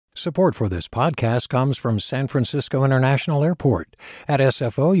Support for this podcast comes from San Francisco International Airport. At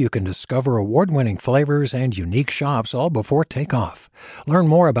SFO, you can discover award-winning flavors and unique shops all before takeoff. Learn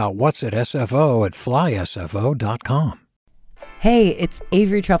more about what's at SFO at flysfo.com. Hey, it's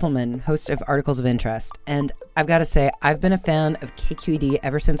Avery Trufelman, host of Articles of Interest, and I've got to say, I've been a fan of KQED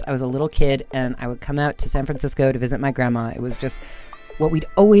ever since I was a little kid, and I would come out to San Francisco to visit my grandma. It was just what we'd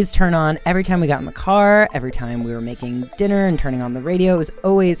always turn on every time we got in the car, every time we were making dinner and turning on the radio. It was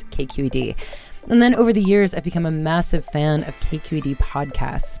always KQED. And then over the years, I've become a massive fan of KQED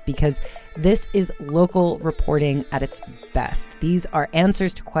podcasts because this is local reporting at its best. These are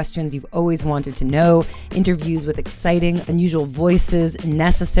answers to questions you've always wanted to know, interviews with exciting, unusual voices,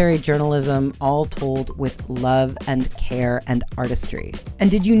 necessary journalism, all told with love and care and artistry. And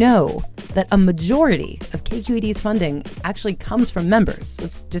did you know that a majority of KQED's funding actually comes from members?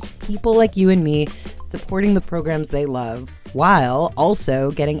 It's just people like you and me supporting the programs they love, while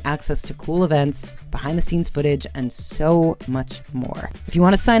also getting access to cool events, behind-the-scenes footage, and so much more. If you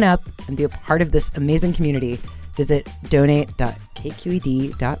want to sign up and be a part of this amazing community, visit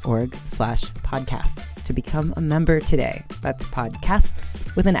donate.kqed.org/podcasts to become a member today. That's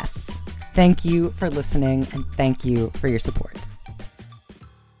podcasts with an S. Thank you for listening, and thank you for your support.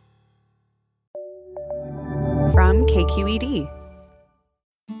 From KQED.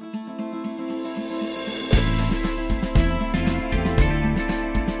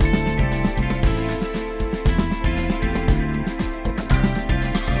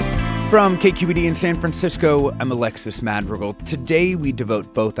 From KQED in San Francisco, I'm Alexis Madrigal. Today, we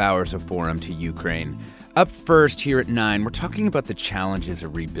devote both hours of Forum to Ukraine. Up first, here at 9, we're talking about the challenges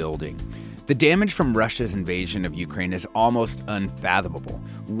of rebuilding. The damage from Russia's invasion of Ukraine is almost unfathomable.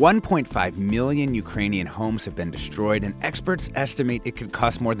 1.5 million Ukrainian homes have been destroyed, and experts estimate it could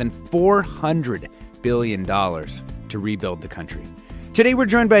cost more than $400 billion to rebuild the country. Today, we're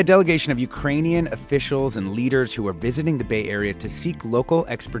joined by a delegation of Ukrainian officials and leaders who are visiting the Bay Area to seek local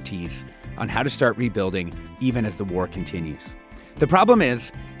expertise on how to start rebuilding even as the war continues. The problem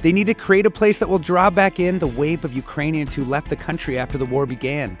is, they need to create a place that will draw back in the wave of Ukrainians who left the country after the war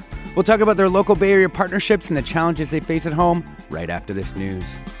began. We'll talk about their local Bay Area partnerships and the challenges they face at home right after this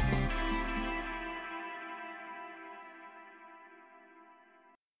news.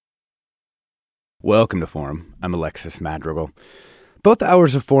 Welcome to Forum. I'm Alexis Madrigal. Both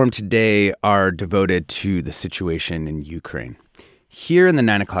hours of Forum today are devoted to the situation in Ukraine. Here in the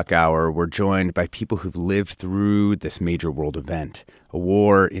 9 o'clock hour, we're joined by people who've lived through this major world event, a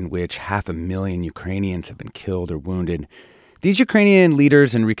war in which 500,000 Ukrainians have been killed or wounded. These Ukrainian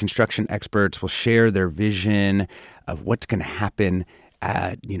leaders and reconstruction experts will share their vision of what's going to happen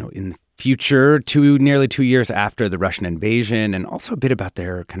in the future, nearly 2 years after the Russian invasion, and also a bit about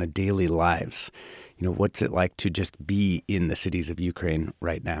their kind of daily lives. What's it like to just be in the cities of Ukraine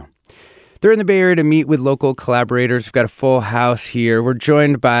right now? They're in the Bay Area to meet with local collaborators. We've got a full house here. We're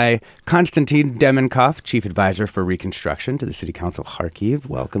joined by Konstiantyn Demenkov, Chief Advisor for Reconstruction to the City Council of Kharkiv.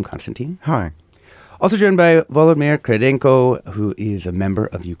 Welcome, Konstantin. Hi. Also joined by Volodymyr Kreidenko, who is a member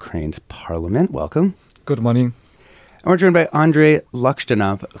of Ukraine's parliament. Welcome. Good morning. And we're joined by Andrii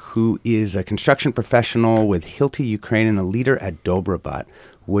Lakshtanov, who is a construction professional with Hilti Ukraine and a leader at Dobrobat,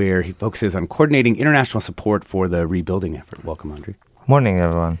 where he focuses on coordinating international support for the rebuilding effort. Welcome, Andrii. Morning,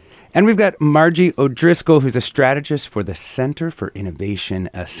 everyone. And we've got Margie O'Driscoll, who's a strategist for the Center for Innovation,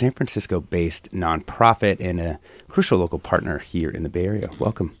 a San Francisco-based nonprofit and a crucial local partner here in the Bay Area.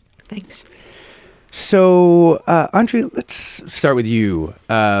 Welcome. Thanks. So, Andrii, let's start with you.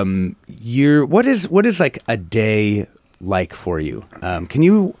 What is like a day like for you? Can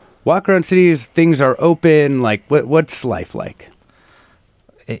you walk around cities? Things are open. Like, what's life like?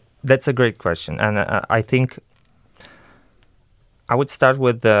 That's a great question, and I think I would start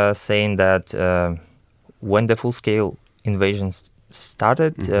with saying that when the full-scale invasion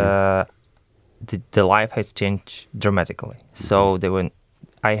started, the life has changed dramatically. So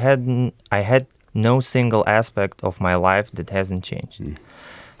I had no single aspect of my life that hasn't changed.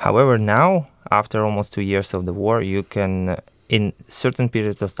 However, now, after almost 2 years of the war, you can, in certain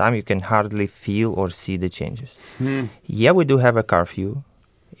periods of time, you can hardly feel or see the changes. Yeah, we do have a curfew.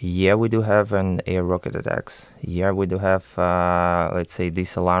 Yeah, we do have an air rocket attacks. Yeah, we do have, let's say,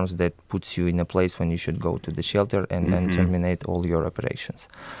 these alarms that puts you in a place when you should go to the shelter and terminate all your operations.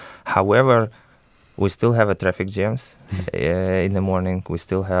 However, we still have traffic jams in the morning. We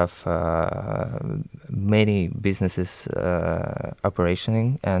still have many businesses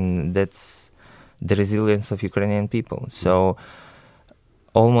operating, and that's the resilience of Ukrainian people. So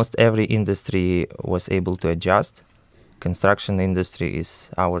almost every industry was able to adjust. Construction industry is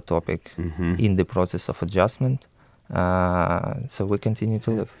our topic in the process of adjustment. So we continue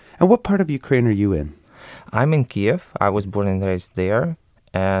to live. And what part of Ukraine are you in? I'm in Kiev. I was born and raised there,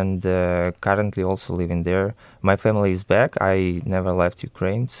 and currently also living there. My family is back. I never left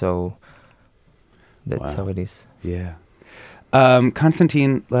Ukraine, so that's how it is. Yeah.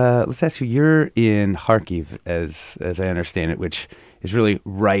 Konstantin, let's ask you, you're in Kharkiv, as I understand it, which is really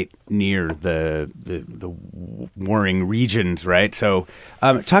right near the warring regions, right? So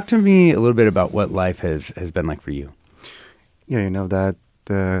talk to me a little bit about what life has been like for you. Yeah, you know that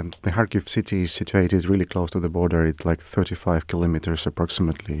the Kharkiv city is situated really close to the border. It's like 35 kilometers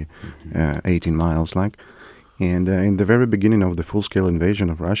approximately, 18 miles like. And in the very beginning of the full-scale invasion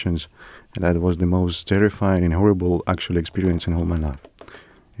of Russians, that was the most terrifying and horrible actual experience in all my life.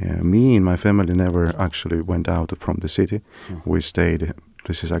 Me and my family never actually went out from the city. We stayed.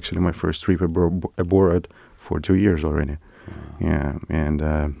 This is actually my first trip abroad for 2 years already. Yeah, and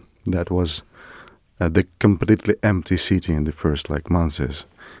that was the completely empty city in the first months,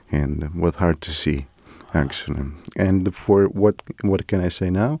 and it was hard to see, actually. And for what can I say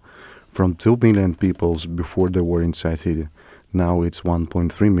now? From 2 million people before the war inside city, now it's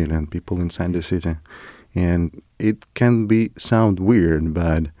 1.3 million people inside the city. And it can sound weird,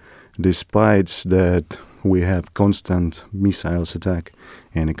 but despite that we have constant missiles attack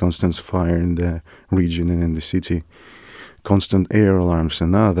and a constant fire in the region and in the city, constant air alarms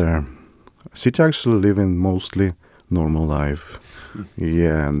and other, city actually living mostly normal life.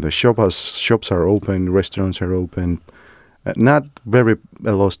 Yeah, and the shops are open, restaurants are open. Not very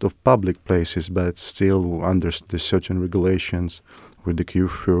a lot of public places, but still under the certain regulations with the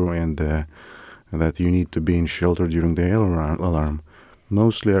curfew and that you need to be in shelter during the alarm.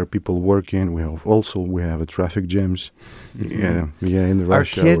 Mostly are people working. We have traffic jams. Yeah, in the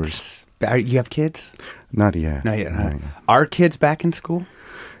rush hours. You have kids? Not yet. Not yet. Are kids back in school?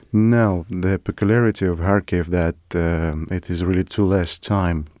 No, the peculiarity of Kharkiv that it is really too less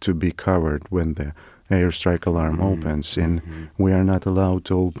time to be covered when the airstrike alarm opens, and we are not allowed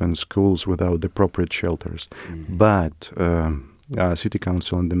to open schools without the appropriate shelters. But city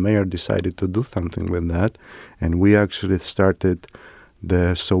council and the mayor decided to do something with that, and we actually started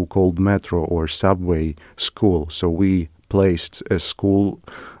the so-called metro or subway school. So we placed a school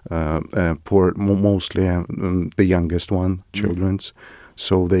for mostly the youngest one, children's,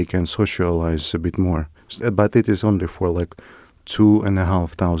 so they can socialize a bit more. But it is only for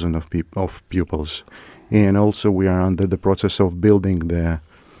 2,500 of pupils. And also we are under the process of building the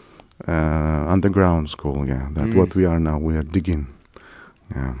underground school. Yeah, that's what we are now. We are digging.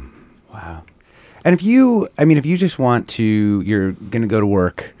 Yeah. Wow. And if you just want to, you're going to go to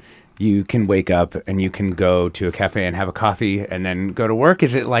work, you can wake up and you can go to a cafe and have a coffee and then go to work.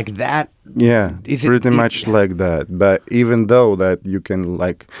 Is it like that? Yeah, pretty much like that. But even though that you can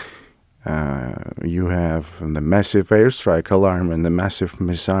you have the massive airstrike alarm and the massive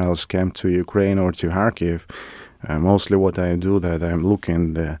missiles came to Ukraine or to Kharkiv. Mostly what I do that I'm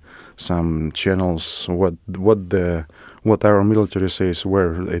looking some channels what our military says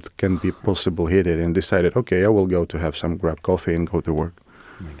where it can be possible hit it, and decided, okay, I will go to have some grab coffee and go to work.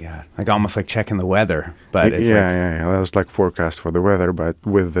 Oh my God! Almost like checking the weather, but it's yeah. That was forecast for the weather, but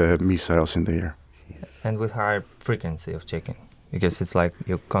with the missiles in the air. And with higher frequency of checking. Because it's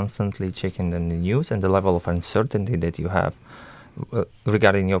you're constantly checking the news and the level of uncertainty that you have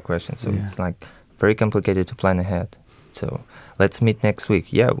regarding your question. So it's very complicated to plan ahead. So let's meet next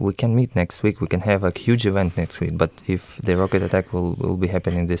week. Yeah, we can meet next week. We can have a huge event next week. But if the rocket attack will be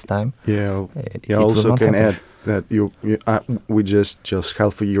happening this time, also can add that we just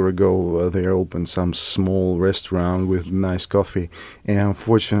half a year ago they opened some small restaurant with nice coffee, and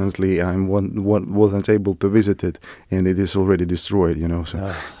unfortunately I wasn't able to visit it, and it is already destroyed.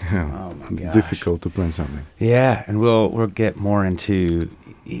 So difficult to plan something. Yeah, and we'll get more into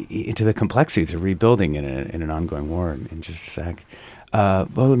the complexities of rebuilding in an ongoing war in just a sec.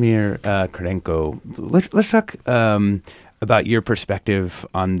 Volodymyr Kreidenko, let's talk about your perspective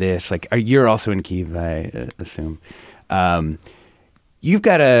on this. You're also in Kyiv, I assume. You've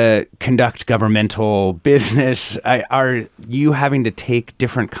got to conduct governmental business. Are you having to take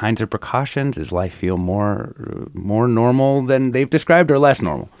different kinds of precautions? Does life feel more normal than they've described, or less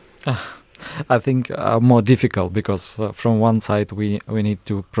normal? I think more difficult, because from one side we need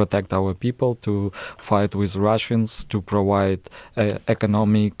to protect our people, to fight with Russians, to provide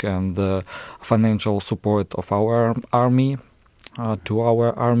economic and financial support of our army, to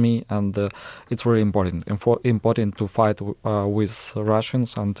our army, and it's very important to fight with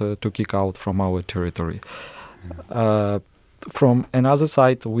Russians and to kick out from our territory. From another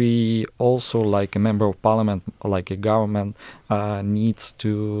side, we also, like a member of parliament, like a government, needs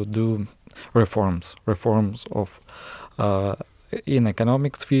to do reforms of in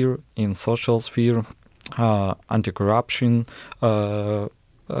economic sphere, in social sphere, anti-corruption,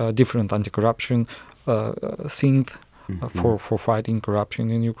 different anti-corruption things for fighting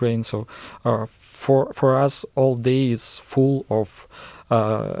corruption in Ukraine. So for us, all day is full of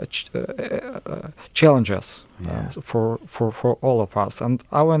challenges for all of us. And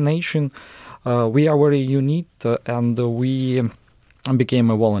our nation, we are very unique, and we became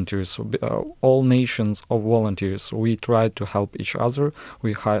a volunteers. All nations of volunteers. We try to help each other.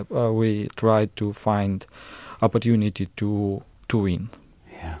 We try to find opportunity to win.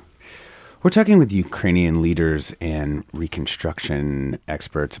 Yeah. We're talking with Ukrainian leaders and reconstruction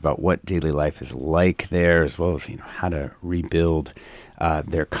experts about what daily life is like there, as well as how to rebuild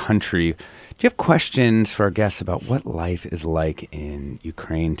their country. Do you have questions for our guests about what life is like in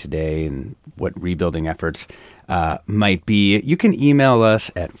Ukraine today and what rebuilding efforts might be? You can email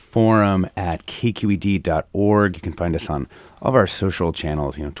us at forum@kqed.org. You can find us on all of our social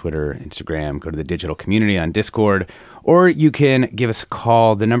channels, Twitter, Instagram, go to the digital community on Discord, or you can give us a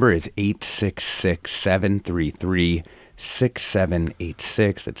call. The number is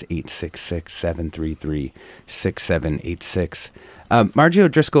 866-733-6786. That's 866-733-6786. Margie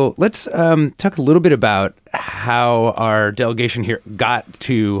O'Driscoll, let's talk a little bit about how our delegation here got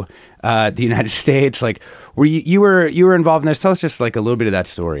to the United States. Like, you were involved in this. Tell us just like a little bit of that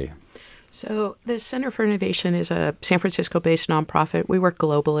story. So the Center for Innovation is a San Francisco-based nonprofit. We work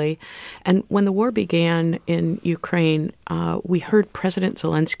globally. And when the war began in Ukraine, we heard President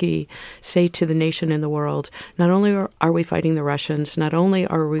Zelensky say to the nation and the world, not only are we fighting the Russians, not only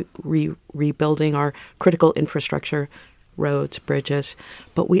are we rebuilding our critical infrastructure, roads, bridges,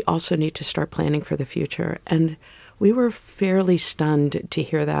 but we also need to start planning for the future. And we were fairly stunned to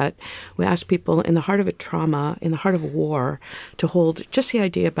hear that. We asked people in the heart of a trauma, in the heart of a war, to hold just the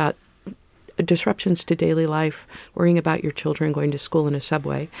idea about disruptions to daily life, worrying about your children going to school in a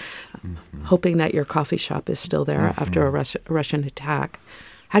subway, hoping that your coffee shop is still there after a Russian attack.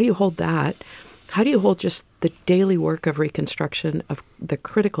 How do you hold that? How do you hold just the daily work of reconstruction of the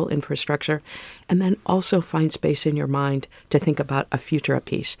critical infrastructure, and then also find space in your mind to think about a future of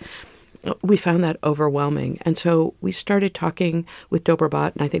peace? We found that overwhelming. And so we started talking with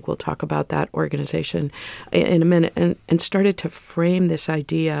Dobrobat, and I think we'll talk about that organization in a minute, and started to frame this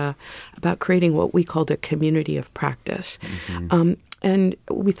idea about creating what we called a community of practice. And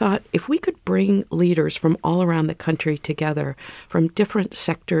we thought if we could bring leaders from all around the country together, from different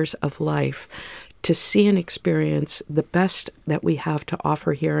sectors of life, to see and experience the best that we have to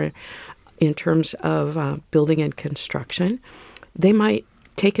offer here in terms of building and construction, they might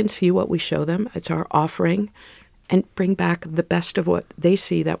take and see what we show them. It's our offering, and bring back the best of what they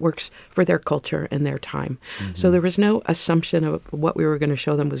see that works for their culture and their time. So there was no assumption of what we were going to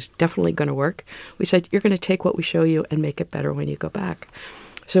show them was definitely going to work. We said, you're going to take what we show you and make it better when you go back.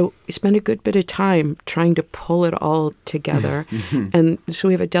 So we spent a good bit of time trying to pull it all together. And so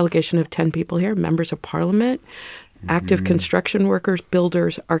we have a delegation of 10 people here, members of parliament, active construction workers,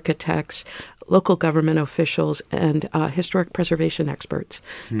 builders, architects, local government officials, and historic preservation experts,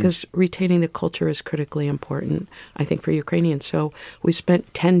 because retaining the culture is critically important, I think, for Ukrainians. So we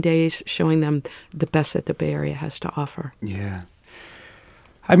spent 10 days showing them the best that the Bay Area has to offer. Yeah.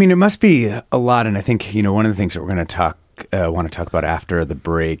 I mean, it must be a lot, and I think, one of the things that we're going to want to talk about after the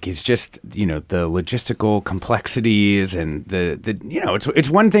break is just, the logistical complexities and it's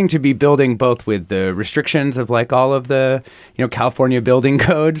one thing to be building both with the restrictions of like all of the, California building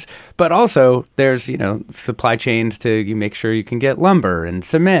codes, but also there's, supply chains to you make sure you can get lumber and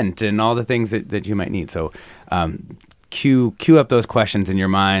cement and all the things that you might need. So, Cue up those questions in your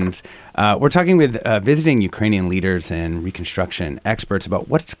minds. We're talking with visiting Ukrainian leaders and reconstruction experts about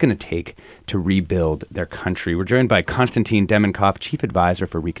what it's going to take to rebuild their country. We're joined by Konstiantyn Demenkov, Chief Advisor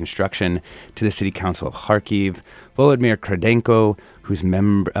for Reconstruction to the City Council of Kharkiv, Volodymyr Kreidenko, who's a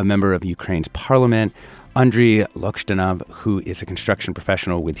member of Ukraine's parliament, Andrii Lakshtanov, who is a construction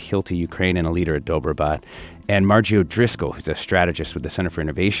professional with Hilti Ukraine and a leader at Dobrobat, and Margie O'Driscoll, who's a strategist with the Center for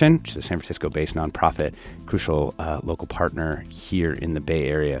Innovation, which is a San Francisco-based nonprofit, crucial local partner here in the Bay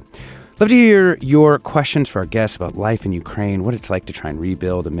Area. Love to hear your questions for our guests about life in Ukraine, what it's like to try and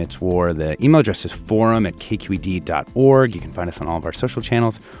rebuild amidst war. The email address is forum@kqed.org. You can find us on all of our social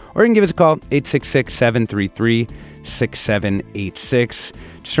channels, or you can give us a call, 866-733-6786.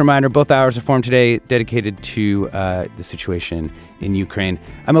 Just a reminder, both hours of Forum today dedicated to the situation in Ukraine.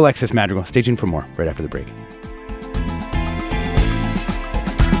 I'm Alexis Madrigal. Stay tuned for more right after the break.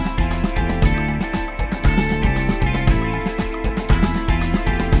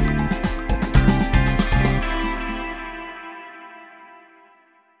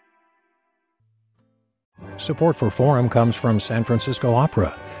 Support for Forum comes from San Francisco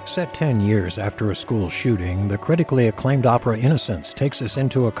Opera. Set 10 years after a school shooting, the critically acclaimed opera Innocence takes us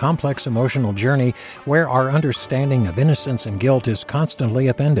into a complex emotional journey where our understanding of innocence and guilt is constantly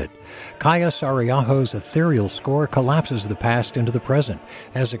upended. Kaya Sariaho's ethereal score collapses the past into the present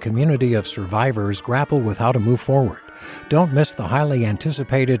as a community of survivors grapple with how to move forward. Don't miss the highly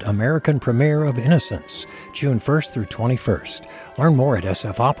anticipated American premiere of Innocence, June 1st through 21st. Learn more at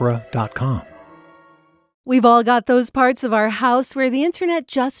sfopera.com. We've all got those parts of our house where the internet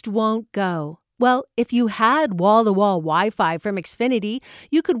just won't go. Well, if you had wall-to-wall Wi-Fi from Xfinity,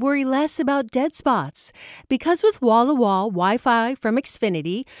 you could worry less about dead spots. Because with wall-to-wall Wi-Fi from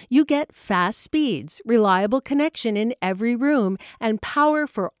Xfinity, you get fast speeds, reliable connection in every room, and power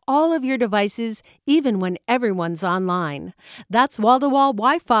for all of your devices, even when everyone's online. That's wall-to-wall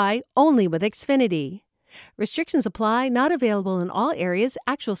Wi-Fi only with Xfinity. Restrictions apply, not available in all areas.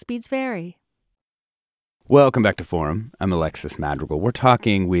 Actual speeds vary. Welcome back to Forum. I'm Alexis Madrigal. We're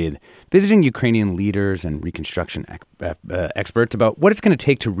talking with visiting Ukrainian leaders and reconstruction experts about what it's going to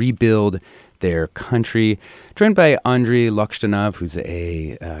take to rebuild their country. Joined by Andrii Lakshtanov, who's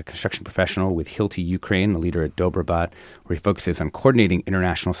a construction professional with Hilti Ukraine, the leader at Dobrobat, where he focuses on coordinating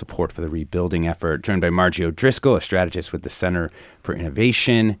international support for the rebuilding effort. Joined by Margie O'Driscoll, a strategist with the Center for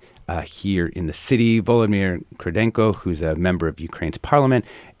Innovation here in the city, Volodymyr Kreidenko, who's a member of Ukraine's parliament,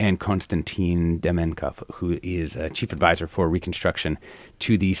 and Konstiantyn Demenkov, who is a chief advisor for reconstruction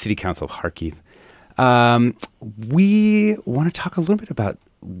to the city council of Kharkiv. We want to talk a little bit about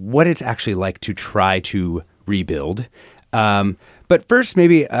what it's actually like to try to rebuild. But first,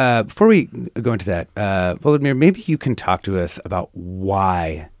 maybe before we go into that, Volodymyr, maybe you can talk to us about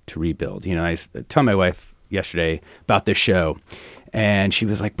why to rebuild. You know, I told my wife yesterday about this show, and she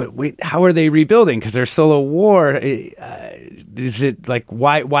was like, but wait, how are they rebuilding? Because there's still a war. Is it like,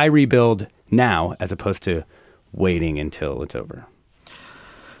 why rebuild now as opposed to waiting until it's over?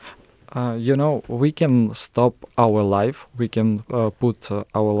 We can stop our life. We can put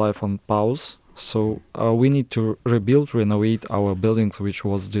our life on pause. So we need to rebuild, renovate our buildings, which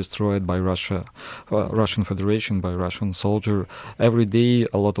was destroyed by Russian Federation, by Russian soldier. Every day,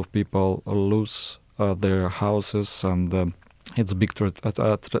 a lot of people lose their houses, and it's a big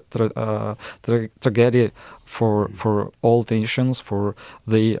tragedy for all nations. For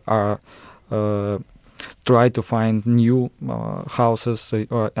they are try to find new houses,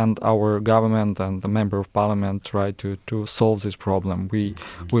 and our government and the member of parliament try to solve this problem. We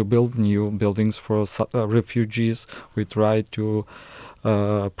build new buildings for refugees. We try to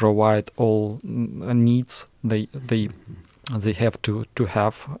provide all needs they have to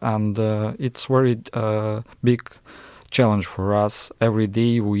have, and it's very big challenge for us. Every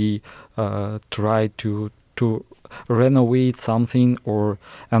day we try to renovate something,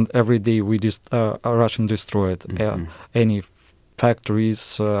 and every day we Russian destroyed any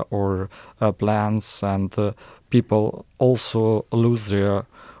factories or plants, and people also lose their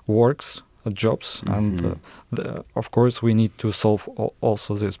works, jobs, and of course we need to solve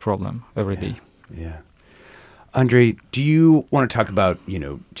also this problem every day. Yeah. Andrii, do you want to talk about,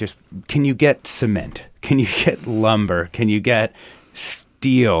 just can you get cement? Can you get lumber? Can you get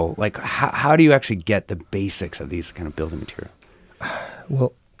steel? Like, how do you actually get the basics of these kind of building material?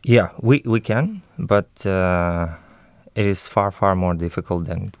 Well, yeah, we can, but it is far, far more difficult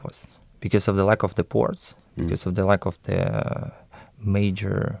than it was because of the lack of the ports, because of the lack of the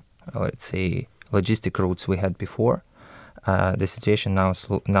major, let's say, logistic routes we had before. The situation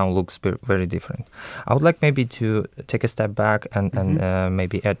now looks very different. I would like maybe to take a step back and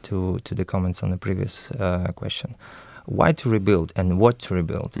maybe add to the comments on the previous question. Why to rebuild and what to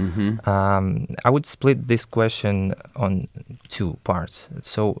rebuild? I would split this question on two parts.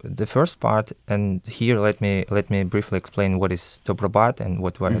 So the first part, and here let me briefly explain what is Dobrobat and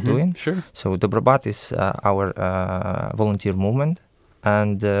what we are doing. Sure. So Dobrobat is our volunteer movement,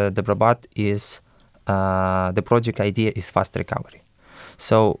 and Dobrobat is the project idea is fast recovery.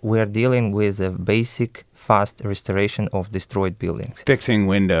 So we are dealing with a basic fast restoration of destroyed buildings. Fixing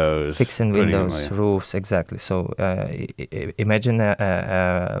windows, roofs, exactly. So imagine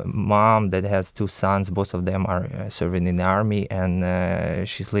a mom that has two sons, both of them are serving in the army, and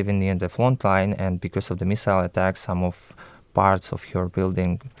she's living near the front line, and because of the missile attacks, some of parts of her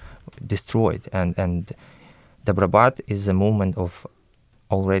building destroyed. And Dobrobat is a movement of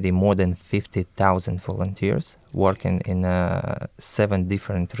already more than 50,000 volunteers working in 7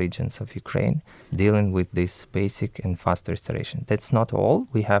 different regions of Ukraine, dealing with this basic and fast restoration. That's not all.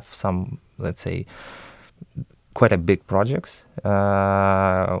 We have some, let's say, quite a big projects.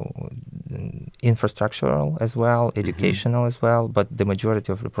 infrastructural as well, educational as well, but the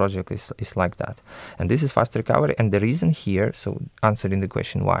majority of the project is like that. And this is fast recovery. And the reason here, so answering the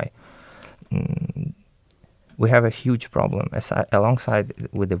question why, we have a huge problem. Alongside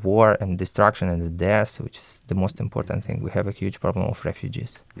with the war and destruction and the deaths, which is the most important thing, we have a huge problem of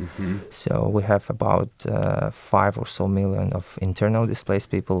refugees. So we have about 5 or so million of internal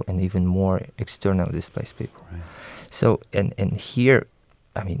displaced people and even more external displaced people. Right. So, and here,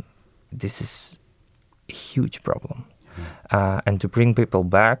 I mean, this is a huge problem. And to bring people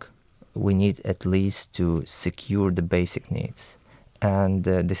back, we need at least to secure the basic needs. And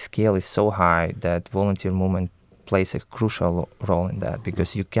the scale is so high that volunteer movement plays a crucial role in that,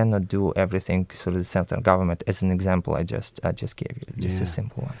 because you cannot do everything through the central government. As an example, I just gave you, just a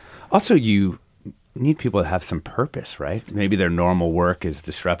simple one. Also, you need people to have some purpose, right? Maybe their normal work is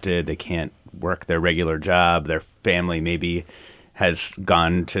disrupted. They can't work their regular job. Their family maybe has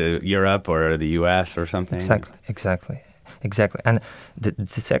gone to Europe or the U.S. or something. Exactly. And the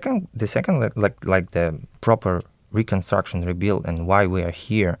second, like the proper reconstruction, rebuild, and why we are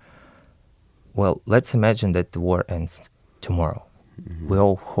here. Well, let's imagine that the war ends tomorrow. We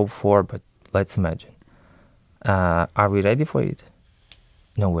all hope for, but let's imagine. Are we ready for it?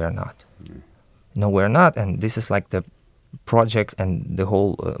 No, we are not. No, we're not. And this is like the project and the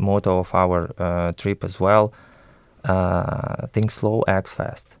whole motto of our trip as well. Think slow, act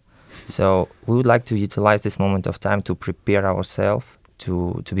fast. So we would like to utilize this moment of time to prepare ourselves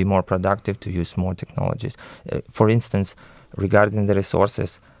to be more productive, to use more technologies. For instance, regarding the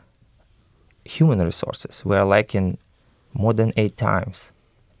resources, human resources, we are lacking more than 8 times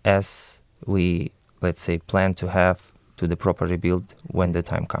as we, let's say, plan to have to the proper rebuild when the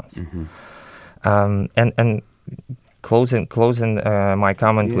time comes. And closing my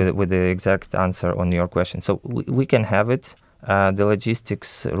comment with the exact answer on your question. So we can have it. The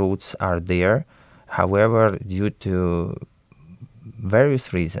logistics routes are there. However, due to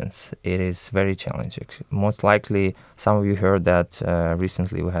various reasons, it is very challenging. Most likely, some of you heard that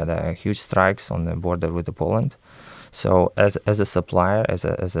recently we had huge strikes on the border with Poland. So as a supplier, as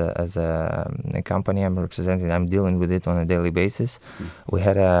a company I'm representing, I'm dealing with it on a daily basis. We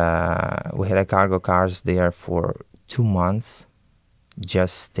had a cargo cars there for 2 months,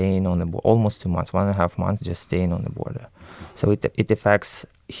 just staying on the border, almost 2 months, 1.5 months, just staying on the border. So it affects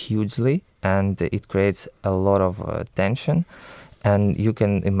hugely, and it creates a lot of tension. And you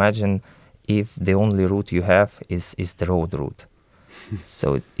can imagine if the only route you have is the road route.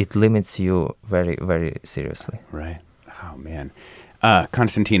 So it limits you very, very seriously. Right. Oh, man.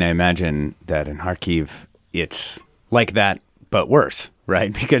 Konstantin, I imagine that in Kharkiv, it's like that, but worse,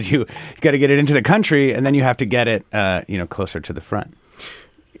 right? Because you got to get it into the country, and then you have to get it, closer to the front.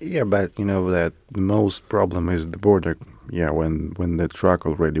 Yeah, but that the most problem is the border. Yeah, when the truck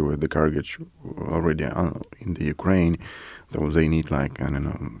already with the cargo already in the Ukraine, so they need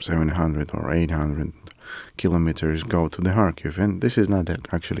 700 or 800 kilometers go to the Kharkiv, and this is not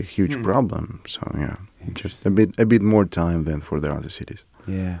actually a huge problem. So yeah, just a bit more time than for the other cities.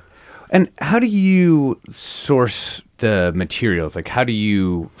 Yeah. And how do you source the materials? Like, how do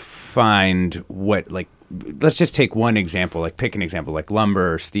you find what, let's just take one example, pick an example, like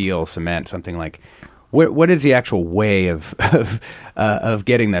lumber, steel, cement, something like, what is the actual way of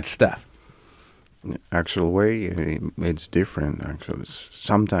getting that stuff? Actual way, it's different. Actually,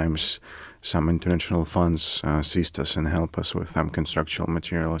 sometimes some international funds assist us and help us with some construction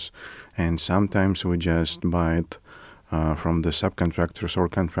materials, and sometimes we just buy it from the subcontractors or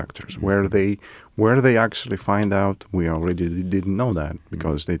contractors. Where they actually find out, we already didn't know that,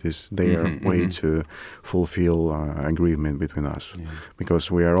 because it is their way to fulfill agreement between us. Yeah.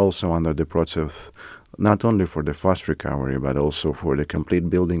 Because we are also under the process, not only for the fast recovery, but also for the complete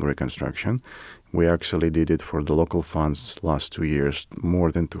building reconstruction. We actually did it for the local funds last 2 years, more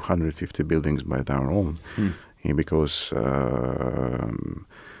than 250 buildings by our own, because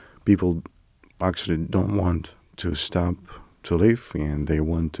people actually don't want to stop to live, and they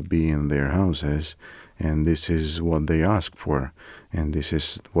want to be in their houses, and this is what they ask for, and this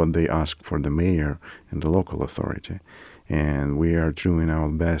is what they ask for the mayor and the local authority, and we are doing our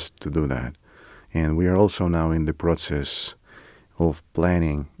best to do that. And we are also now in the process of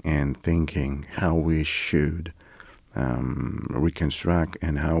planning and thinking how we should reconstruct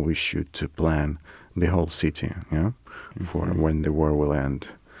and how we should to plan the whole city, for when the war will end.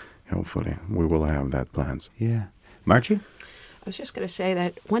 Hopefully, we will have that plans. Yeah. Margie? I was just going to say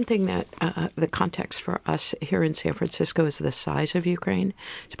that one thing that the context for us here in San Francisco is the size of Ukraine.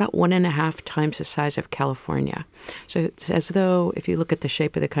 It's about 1.5 times the size of California. So it's as though if you look at the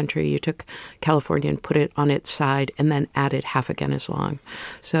shape of the country, you took California and put it on its side and then added half again as long.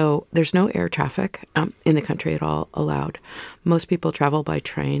 So there's no air traffic in the country at all allowed. Most people travel by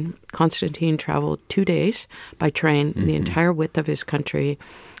train. Konstiantyn traveled 2 days by train the entire width of his country,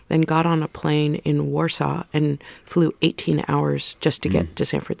 then got on a plane in Warsaw and flew 18 hours just to get to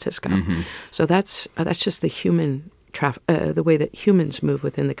San Francisco. So that's just the human the way that humans move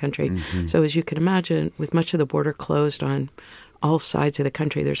within the country. So as you can imagine, with much of the border closed on all sides of the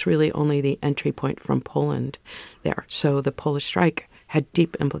country, there's really only the entry point from Poland there. So the Polish strike had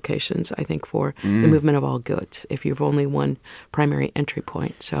deep implications, I think, for the movement of all goods if you've only one primary entry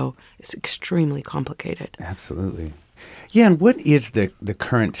point. So it's extremely complicated. Absolutely. Yeah, and what is the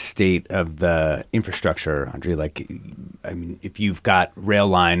current state of the infrastructure, Andrii? Like, I mean, if you've got rail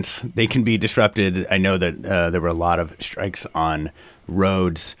lines, they can be disrupted. I know that there were a lot of strikes on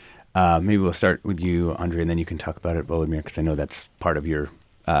roads. Maybe we'll start with you, Andrii, and then you can talk about it, Volodymyr, because I know that's part of your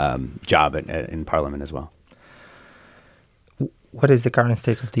job in Parliament as well. What is the current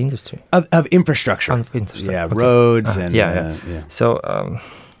state of the industry? Of infrastructure. Of infrastructure. Yeah, okay. Roads and... Yeah. So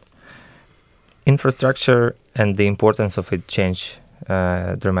infrastructure and the importance of it change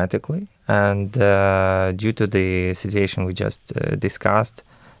dramatically. And due to the situation we just discussed,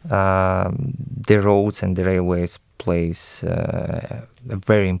 the roads and the railways plays a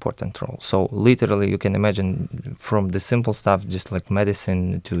very important role. So literally you can imagine from the simple stuff, just like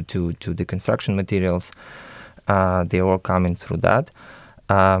medicine to the construction materials, they're all coming through that.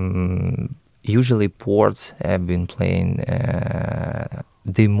 Usually ports have been playing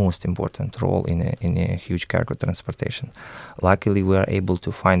the most important role in a huge cargo transportation. Luckily, we are able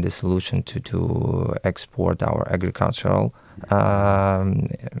to find a solution to export our agricultural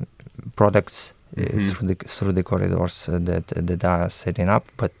products through the corridors that are setting up,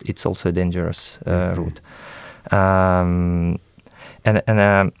 but it's also a dangerous route. And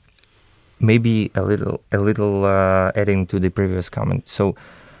maybe a little adding to the previous comment. So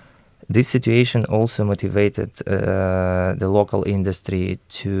this situation also motivated the local industry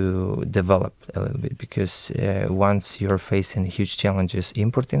to develop a little bit, because once you're facing huge challenges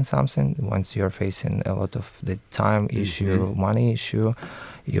importing something, once you're facing a lot of the time issue, money issue,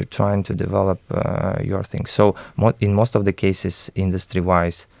 you're trying to develop your thing. So in most of the cases,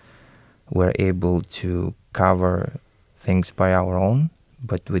 industry-wise, we're able to cover things by our own,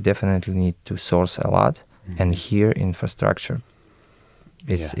 but we definitely need to source a lot, and here infrastructure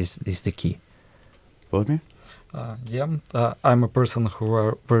is the key. Volodymyr? I'm a person who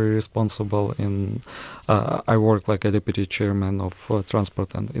are very responsible in. I work like a deputy chairman of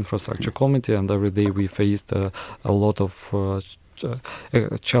Transport and Infrastructure Committee, and every day we faced a lot of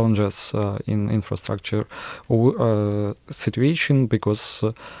challenges in infrastructure situation, because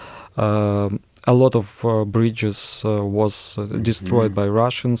a lot of bridges was destroyed by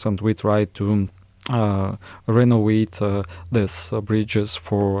Russians, and we tried to renovate these bridges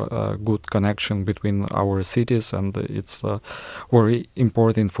for good connection between our cities, and it's very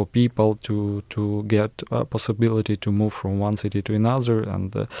important for people to get a possibility to move from one city to another,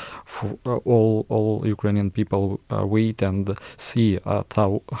 and for all Ukrainian people wait and see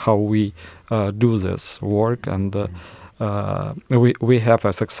how we do this work, and we have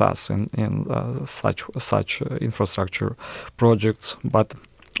a success in such infrastructure projects, but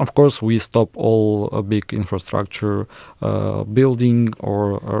of course we stop all big infrastructure building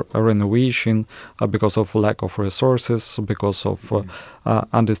or renovation because of lack of resources, because of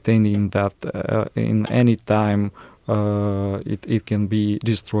understanding that in any time it can be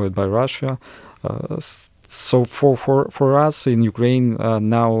destroyed by Russia. So for us in Ukraine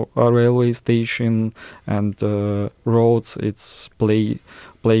now, a railway station and roads play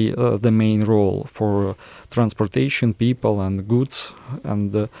the main role for transportation, people and goods,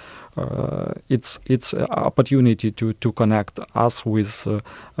 and it's an opportunity to connect us with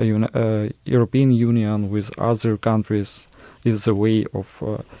European Union, with other countries. Is a way of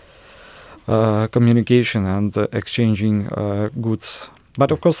communication and exchanging goods. But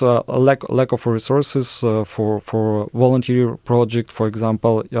of course, lack of resources for volunteer project. For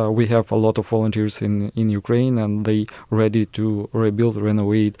example, we have a lot of volunteers in Ukraine, and they ready to rebuild,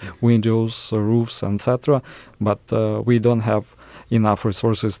 renovate windows, roofs, etc. But we don't have enough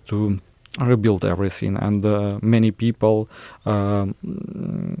resources to rebuild everything, and many people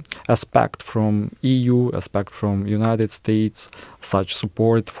expect from EU, expect from United States such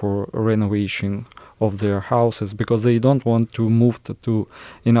support for renovation of their houses because they don't want to move to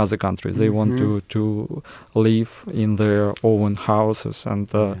another country. They want to live in their own houses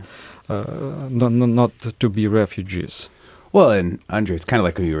and not to be refugees. Well, and Andrii, it's kind of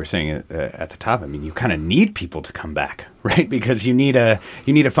like what you were saying at the top. I mean, you kind of need people to come back, right? Because you need a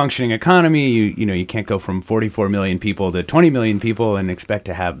functioning economy. You can't go from 44 million people to 20 million people and expect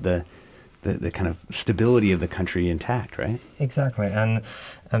to have the kind of stability of the country intact, right? Exactly, and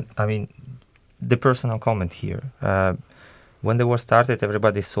I mean, the personal comment here. When the war started,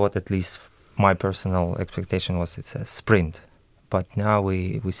 everybody thought, at least my personal expectation was, it's a sprint, but now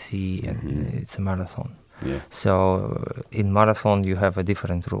we see it's a marathon. Yeah. So in marathon you have a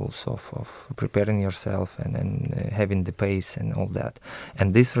different rules of preparing yourself and having the pace and all that.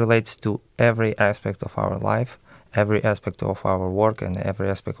 And this relates to every aspect of our life, every aspect of our work, and every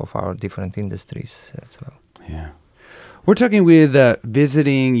aspect of our different industries as well. Yeah. We're talking with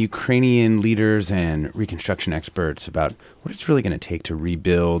visiting Ukrainian leaders and reconstruction experts about what it's really going to take to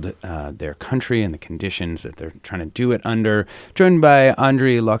rebuild their country and the conditions that they're trying to do it under. Joined by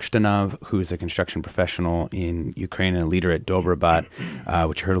Andrii Lakshtanov, who is a construction professional in Ukraine and a leader at Dobrobat,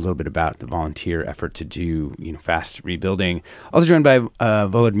 which you heard a little bit about the volunteer effort to do fast rebuilding. Also joined by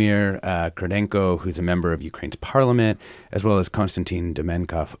Volodymyr Kreidenko, who's a member of Ukraine's parliament, as well as Konstiantyn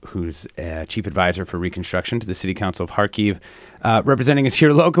Demenkov, who's chief advisor for reconstruction to the city council of Kharkiv. Representing us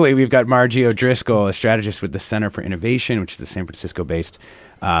here locally, we've got Margie O'Driscoll, a strategist with the Center for Innovation, which is the San Francisco-based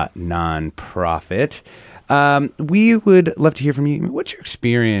nonprofit. We would love to hear from you. What's your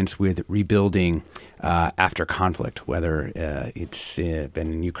experience with rebuilding after conflict, whether it's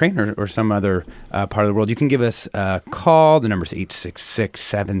been in Ukraine or some other part of the world? You can give us a call. The number is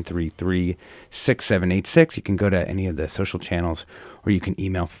 866-733-6786. You can go to any of the social channels, or you can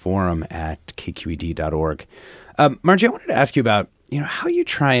email forum@kqed.org. Margie, I wanted to ask you about, how you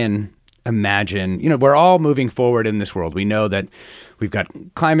try and imagine, we're all moving forward in this world. We know that we've got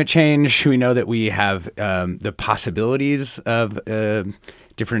climate change. We know that we have the possibilities of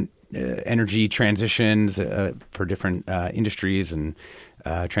different energy transitions for different industries and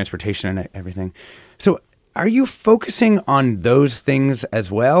transportation and everything. So are you focusing on those things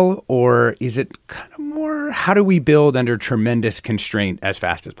as well? Or is it kind of more, how do we build under tremendous constraint as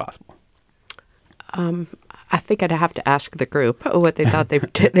fast as possible? I think I'd have to ask the group what they thought they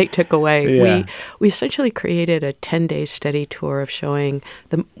took away. Yeah. We essentially created a 10-day study tour of showing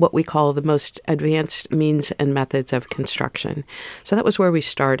what we call the most advanced means and methods of construction. So that was where we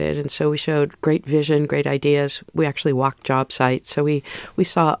started. And so we showed great vision, great ideas. We actually walked job sites. So we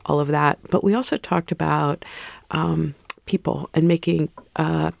saw all of that. But we also talked about people and making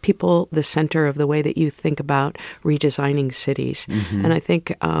people the center of the way that you think about redesigning cities. Mm-hmm. And I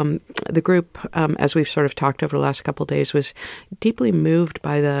think the group, as we've sort of talked over the last couple of days, was deeply moved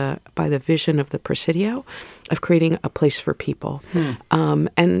by the vision of the Presidio of creating a place for people.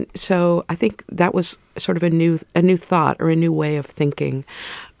 And so I think that was sort of a new thought or a new way of thinking.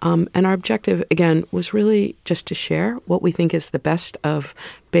 And our objective, again, was really just to share what we think is the best of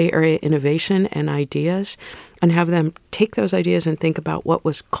Bay Area innovation and ideas, and have them take those ideas and think about what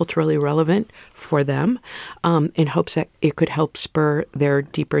was culturally relevant for them, in hopes that it could help spur their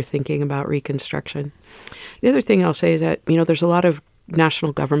deeper thinking about reconstruction. The other thing I'll say is that, there's a lot of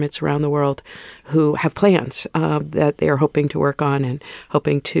national governments around the world who have plans that they are hoping to work on and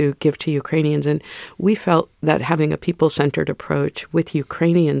hoping to give to Ukrainians. And we felt that having a people-centered approach with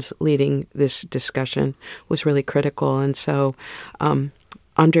Ukrainians leading this discussion was really critical. And so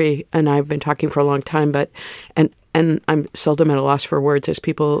Andrii and I have been talking for a long time, and I'm seldom at a loss for words, as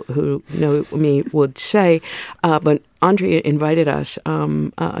people who know me would say, but Andrii invited us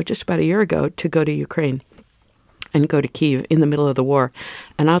just about a year ago to go to Ukraine and go to Kyiv in the middle of the war.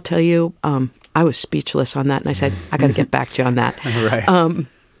 And I'll tell you, I was speechless on that. And I said, I got to get back to you on that. Right.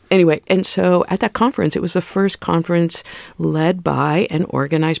 Anyway, and so at that conference, it was the first conference led by and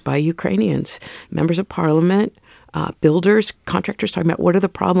organized by Ukrainians, members of parliament, builders, contractors, talking about what are the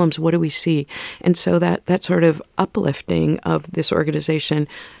problems, what do we see? And so that sort of uplifting of this organization,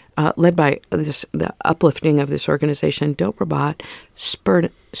 led by the uplifting of this organization, Dobrobat, spurred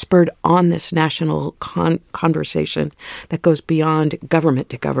on this national conversation that goes beyond government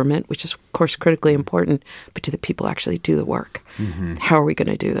to government, which is, of course, critically important, but to the people who actually do the work. Mm-hmm. How are we going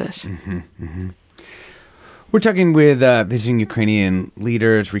to do this? Mm-hmm. Mm-hmm. We're talking with visiting Ukrainian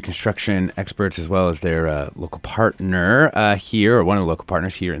leaders, reconstruction experts, as well as their local partner here, or one of the local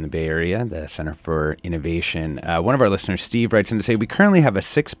partners here in the Bay Area, the Center for Innovation. One of our listeners, Steve, writes in to say, we currently have a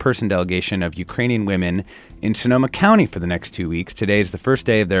 6-person delegation of Ukrainian women in Sonoma County for the next 2 weeks. Today is the first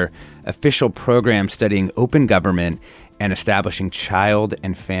day of their official program studying open government and establishing child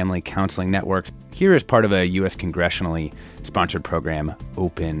and family counseling networks here as part of a U.S. congressionally sponsored program,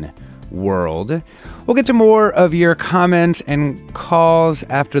 Open World. We'll get to more of your comments and calls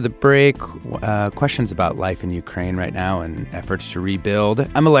after the break. Questions about life in Ukraine right now and efforts to rebuild.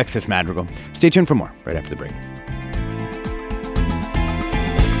 I'm Alexis Madrigal. Stay tuned for more right after the break.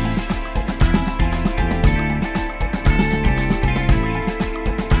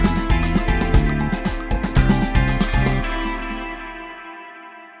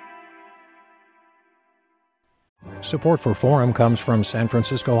 Support for Forum comes from San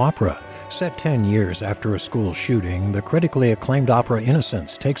Francisco Opera. Set 10 years after a school shooting, the critically acclaimed opera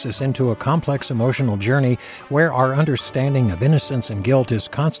Innocence takes us into a complex emotional journey where our understanding of innocence and guilt is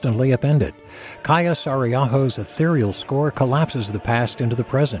constantly upended. Kaya Sariaho's ethereal score collapses the past into the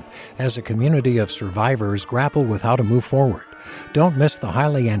present as a community of survivors grapple with how to move forward. Don't miss the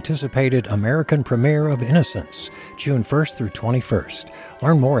highly anticipated American premiere of Innocence, June 1st through 21st.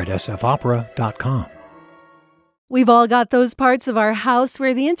 Learn more at sfopera.com. We've all got those parts of our house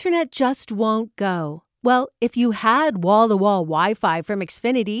where the internet just won't go. Well, if you had wall-to-wall Wi-Fi from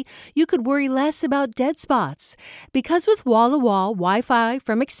Xfinity, you could worry less about dead spots. Because with wall-to-wall Wi-Fi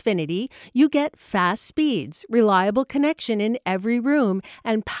from Xfinity, you get fast speeds, reliable connection in every room,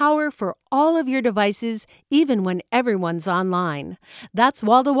 and power for all of your devices, even when everyone's online. That's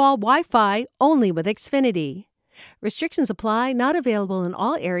wall-to-wall Wi-Fi only with Xfinity. Restrictions apply, not available in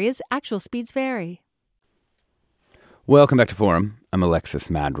all areas. Actual speeds vary. Welcome back to Forum. I'm Alexis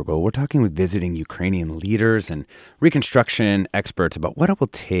Madrigal. We're talking with visiting Ukrainian leaders and reconstruction experts about what it will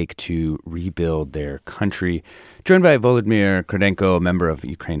take to rebuild their country. Joined by Volodymyr Kreidenko, a member of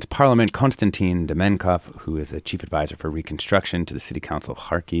Ukraine's parliament, Konstiantyn Demenkov, who is a chief advisor for reconstruction to the city council of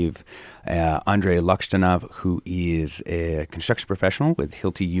Kharkiv, Andrii Lakshtanov, who is a construction professional with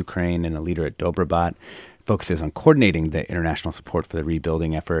Hilti Ukraine and a leader at Dobrobat, focuses on coordinating the international support for the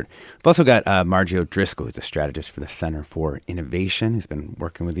rebuilding effort. We've also got Margie O'Driscoll, who's a strategist for the Center for Innovation, who's been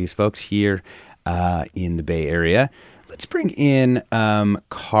working with these folks here in the Bay Area. Let's bring in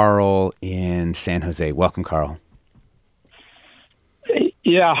Carl in San Jose. Welcome, Carl.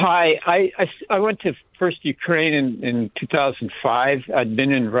 Yeah, hi. I went to first Ukraine in 2005. I'd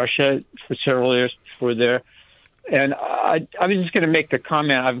been in Russia for several years before there. And I was just going to make the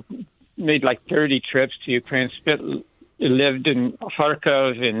comment. I've made like 30 trips to Ukraine, lived in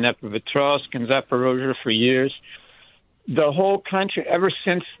Kharkiv, in Dnipropetrovsk, and Zaporozhye for years. The whole country, ever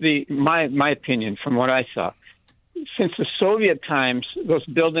since my opinion, from what I saw, since the Soviet times, those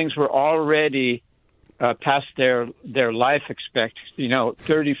buildings were already past their life expectancy,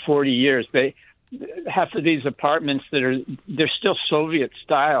 30, 40 years. Half of these apartments they're still Soviet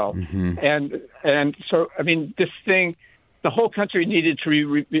style. Mm-hmm. And so, I mean, this thing, the whole country needed to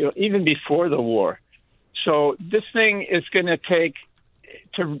rebuild even before the war. So this thing is going to take,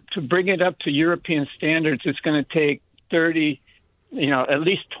 to bring it up to European standards, it's going to take 30, at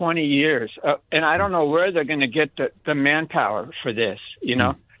least 20 years. And I don't know where they're going to get the manpower for this,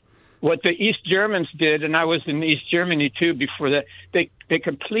 What the East Germans did, and I was in East Germany too before that, they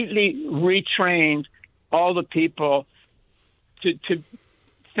completely retrained all the people to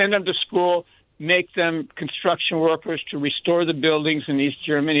send them to school, make them construction workers to restore the buildings in East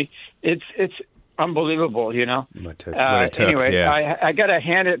Germany. It's unbelievable, What it took, anyway, yeah. I got to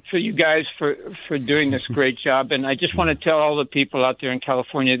hand it to you guys for doing this great job. And I just want to tell all the people out there in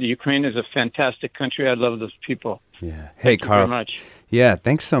California that Ukraine is a fantastic country. I love those people. Yeah. Hey, Carl. Thank you very much. Yeah,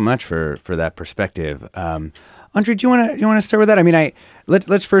 thanks so much for that perspective. Andrii, do you want to start with that? I mean,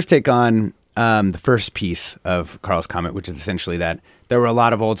 let's first take on the first piece of Carl's comment, which is essentially that there were a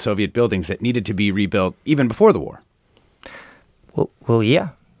lot of old Soviet buildings that needed to be rebuilt even before the war. Well,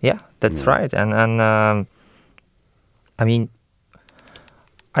 yeah, that's right. And I mean,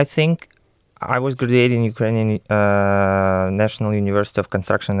 I think I was graduating in Ukrainian National University of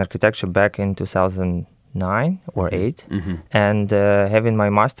Construction and Architecture back in 2009 or 8. Mm-hmm. And having my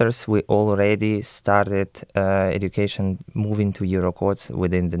master's, we already started education moving to Eurocodes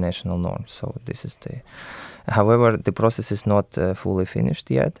within the national norms. So this is however, the process is not fully finished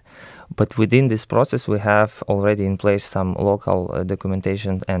yet. But within this process, we have already in place some local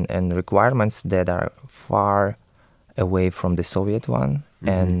documentation and requirements that are far away from the Soviet one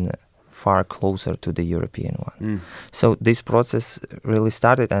and far closer to the European one. So this process really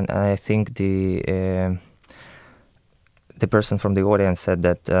started, and I think the person from the audience said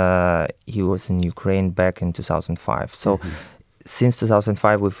that he was in Ukraine back in 2005. So since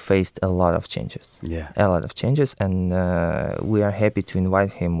 2005, we've faced a lot of changes. And we are happy to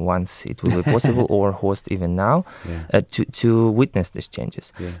invite him once it will be possible or host even now to witness these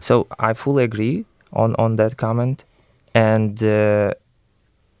changes. So I fully agree on that comment. And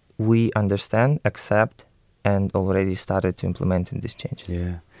we understand, accept, and already started to implement these changes.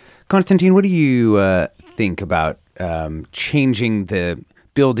 Yeah. Konstantin, what do you think about changing the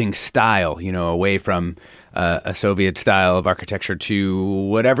building style, away from a Soviet style of architecture to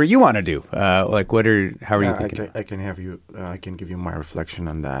whatever you want to do? How are you thinking? I can give you my reflection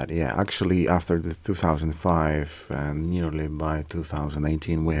on that. Yeah, actually, after the 2005 and nearly by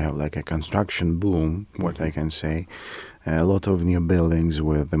 2018, we have like a construction boom, what I can say. A lot of new buildings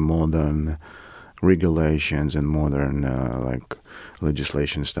with the modern regulations and modern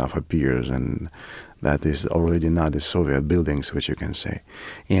legislation stuff appears, and that is already not the Soviet buildings, which you can say.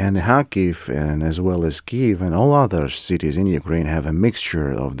 And Kharkiv, and as well as Kiev and all other cities in Ukraine, have a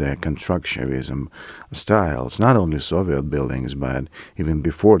mixture of the constructionism styles, not only Soviet buildings, but even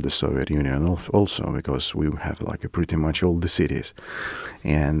before the Soviet Union also, because we have pretty much all the cities.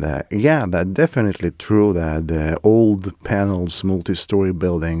 And that's definitely true that the old panels, multi-story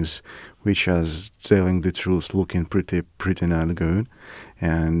buildings, which is telling the truth, looking pretty not good.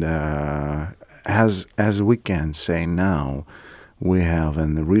 And as we can say now, we have a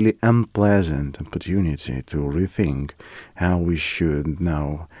really unpleasant opportunity to rethink how we should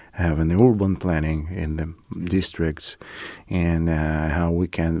now have an urban planning in the districts, and how we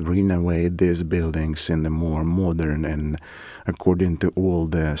can renovate these buildings in the more modern and according to all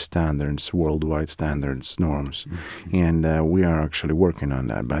the standards, worldwide standards, norms. Mm-hmm. And we are actually working on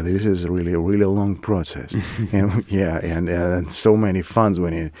that. But this is really a long process. and so many funds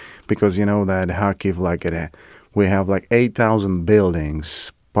we need. Because that Kharkiv, we have 8,000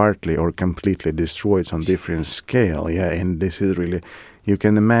 buildings partly or completely destroyed on different scale. Yeah, and this is really, you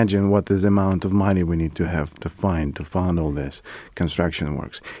can imagine what is the amount of money we need to have to fund all this construction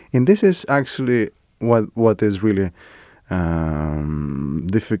works. And this is actually what is really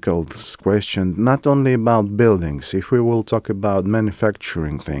difficult question, not only about buildings. If we will talk about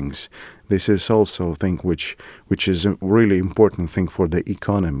manufacturing things, this is also a thing which is a really important thing for the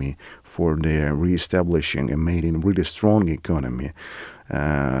economy, for the reestablishing and making really strong economy.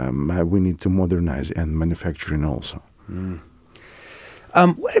 We need to modernize and manufacturing also. Mm.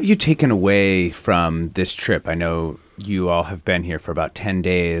 What have you taken away from this trip? I know you all have been here for about 10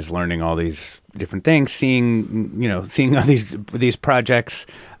 days, learning all these different things, seeing all these projects.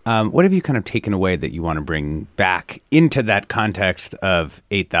 What have you kind of taken away that you want to bring back into that context of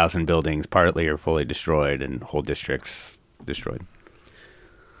 8,000 buildings, partly or fully destroyed, and whole districts destroyed?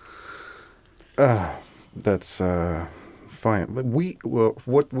 That's fine. But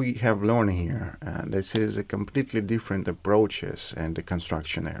what we have learned here, this is a completely different approaches in the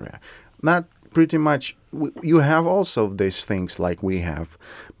construction area. Not pretty much, you have also these things like we have,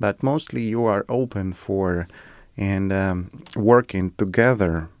 but mostly you are open for and working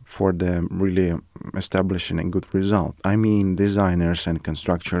together for the really establishing a good result. I mean, designers and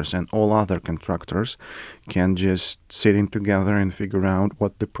constructors and all other contractors can just sitting together and figure out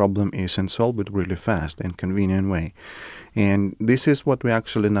what the problem is and solve it really fast and convenient way. And this is what we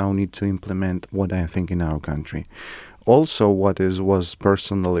actually now need to implement, what I think, in our country. Also, was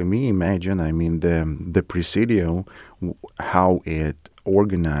personally me imagine, I mean, the Presidio, how it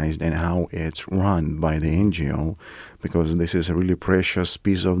organized and how it's run by the NGO, because this is a really precious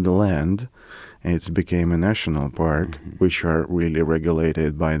piece of the land. It's became a national park, which are really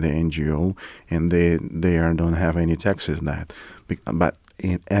regulated by the NGO, and they don't have any taxes on that. But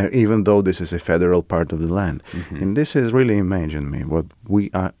even though this is a federal part of the land, and this is really imagine me.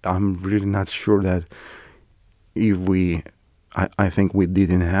 I'm really not sure that if I think we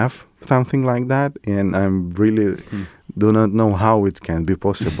didn't have something like that, and I'm really do not know how it can be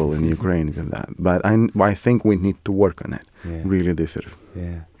possible in Ukraine with that. But I think we need to work on it. Yeah. Really difficult.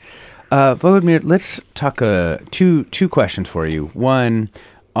 Yeah. Volodymyr, let's talk two questions for you. One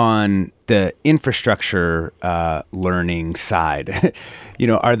on the infrastructure learning side.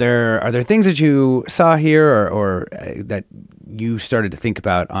 Are there things that you saw here or that you started to think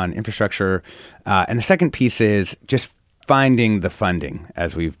about on infrastructure? And the second piece is just finding the funding,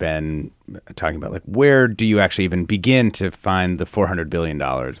 as we've been talking about. Like, where do you actually even begin to find the $400 billion,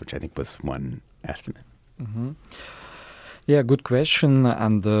 which I think was one estimate? Mm-hmm. Yeah, good question.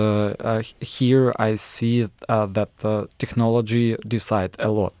 And here I see that technology decide a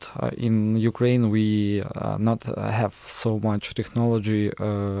lot. In Ukraine, we not have so much technology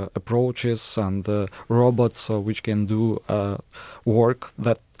approaches and robots which can do work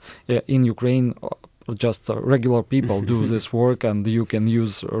that in Ukraine just regular people do this work, and you can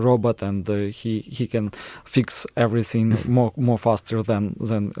use a robot, and he can fix everything more faster than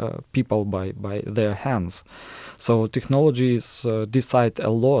people by their hands. So technologies decide a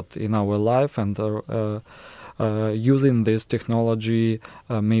lot in our life, and using this technology,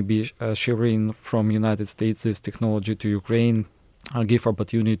 maybe sharing from United States this technology to Ukraine, give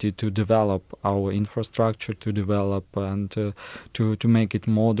opportunity to develop our infrastructure, to develop and to make it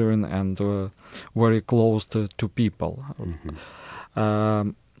modern and very close to people.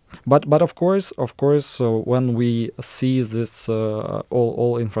 But of course, when we see this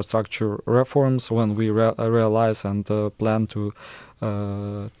all infrastructure reforms, when we realize and plan to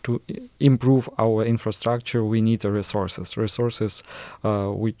improve our infrastructure, we need resources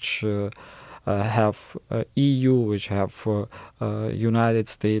which have EU, which have United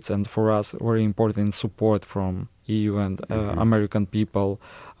States, and for us very important support from EU and American people,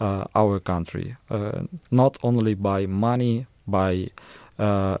 our country, not only by money, by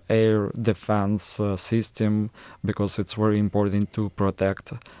air defense system, because it's very important to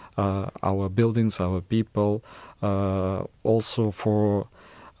protect our buildings, our people, also for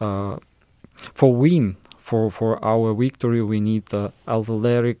our victory, we need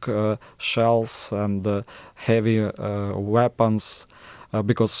artillery shells and heavy weapons,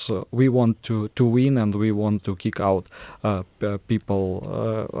 because we want to win and we want to kick out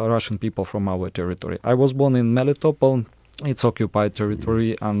Russian people from our territory. I was born in Melitopol. It's occupied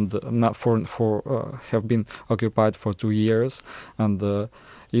territory and not have been occupied for 2 years, and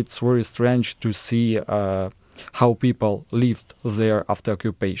it's very strange to see how people lived there after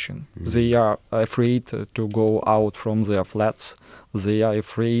occupation. They are afraid to go out from their flats. They are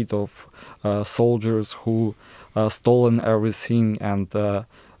afraid of soldiers who stolen everything and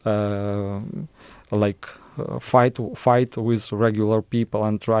fight with regular people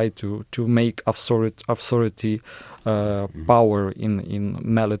and try to make authority power in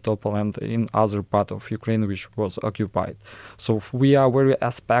Melitopol and in other part of Ukraine which was occupied. So we are very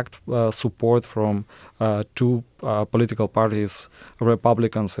expect support from two political parties,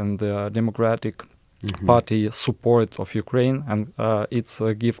 Republicans and the Democratic Party, support of Ukraine, and it's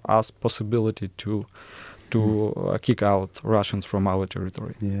give us possibility to kick out Russians from our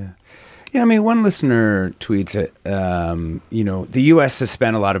territory. Yeah, I mean, one listener tweets it, the U.S. has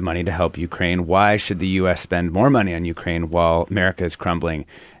spent a lot of money to help Ukraine. Why should the U.S. spend more money on Ukraine while America is crumbling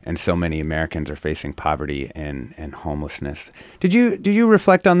and so many Americans are facing poverty and homelessness? Did you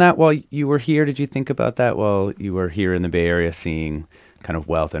reflect on that while you were here? Did you think about that while you were here in the Bay Area, seeing kind of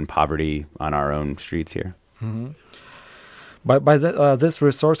wealth and poverty on our own streets here? Mm-hmm. By these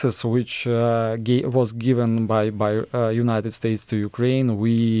resources which was given by United States to Ukraine,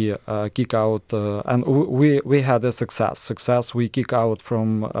 we kick out and we had a success. We kick out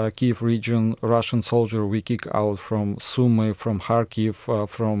from Kiev region Russian soldier. We kick out from Sumy, from Kharkiv,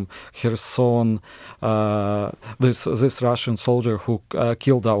 from Kherson. This Russian soldier who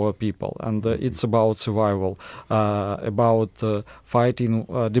killed our people, and it's about survival, about fighting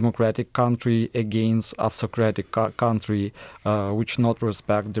a democratic country against autocratic country. Which not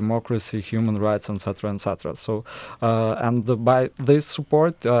respect democracy, human rights, etc., etc. So, and by this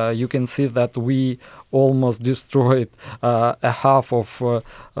support, you can see that we almost destroyed a half of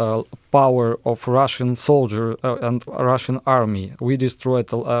power of Russian soldier and Russian army. We destroyed,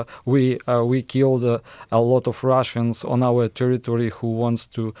 we killed a lot of Russians on our territory who wants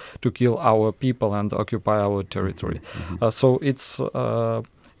to kill our people and occupy our territory. So it's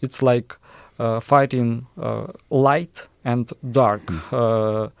like fighting light and dark,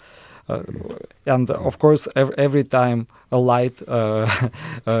 and of course every time a light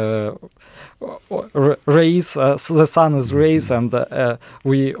rays, the sun is rays, and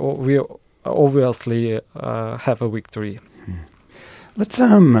we obviously have a victory. Let's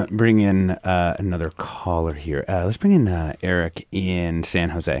bring in another caller here. Let's bring in Eric in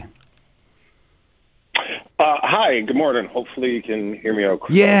San Jose. Hi, good morning. Hopefully you can hear me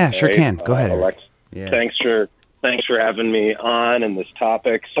okay. Yeah, sure can. Go ahead, Eric. Alex. Yeah. Thanks for having me on in this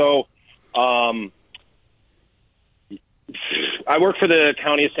topic. So, I work for the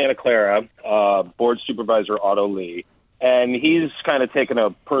County of Santa Clara, Board Supervisor Otto Lee, and he's kind of taken a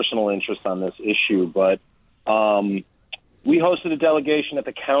personal interest on this issue. But we hosted a delegation at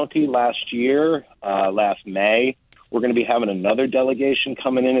the county last May. We're going to be having another delegation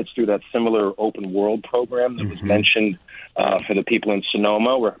coming in. It's through that similar open world program that was mentioned for the people in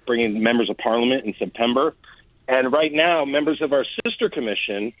Sonoma. We're bringing members of parliament in September. And right now, members of our sister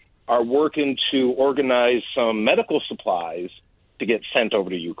commission are working to organize some medical supplies to get sent over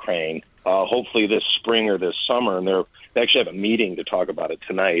to Ukraine, hopefully this spring or this summer. And they actually have a meeting to talk about it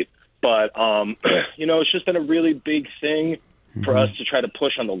tonight. But, it's just been a really big thing for us to try to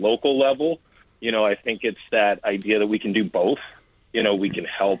push on the local level. I think it's that idea that we can do both. We can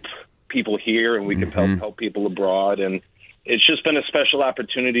help people here and we can help people abroad. And it's just been a special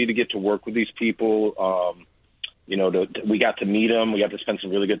opportunity to get to work with these people. we got to meet them. We got to spend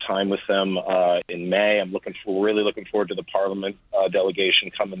some really good time with them in May. I'm really looking forward to the Parliament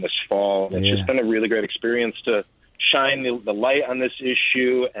delegation coming this fall. It's just been a really great experience to shine the light on this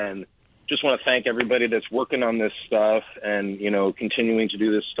issue, and just want to thank everybody that's working on this stuff and, continuing to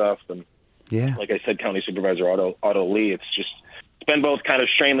do this stuff. And like I said, County Supervisor Otto Lee, it's been both kind of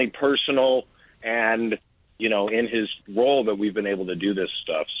strangely personal and, in his role that we've been able to do this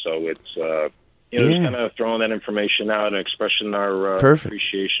stuff. So it's, just kind of throwing that information out and expressing our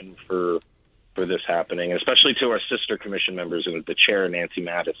appreciation for this happening, especially to our sister commission members and the chair, Nancy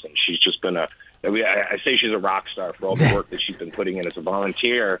Madison. She's just been I say she's a rock star for all the work that she's been putting in as a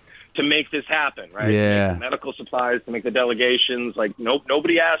volunteer to make this happen, right? Yeah. To make the medical supplies, to make the delegations. Like,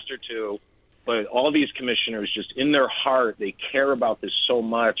 nobody asked her to, but all these commissioners, just in their heart, they care about this so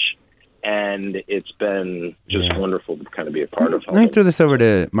much, and it's been just wonderful to kind of be a part of. Let me throw this over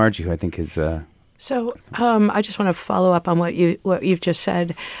to Margie, who I think is... So I just want to follow up on what you've just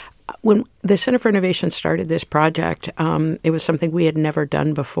said. When the Center for Innovation started this project, it was something we had never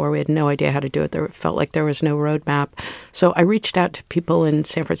done before. We had no idea how to do it. There felt like there was no roadmap. So I reached out to people in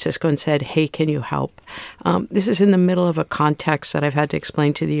San Francisco and said, hey, can you help? This is in the middle of a context that I've had to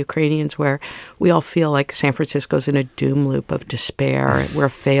explain to the Ukrainians where we all feel like San Francisco's in a doom loop of despair. We're a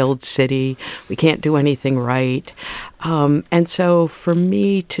failed city. We can't do anything right. And so for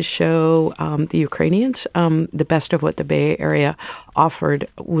me to show the Ukrainians the best of what the Bay Area offered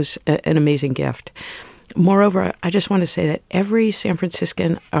was an amazing gift. Moreover, I just want to say that every San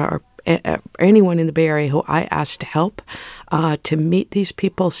Franciscan or anyone in the Bay Area who I asked to help to meet these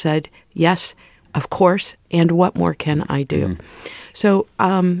people said, yes, of course, and what more can I do? Mm-hmm. So,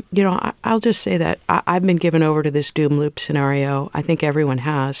 I'll just say that I've been given over to this doom loop scenario. I think everyone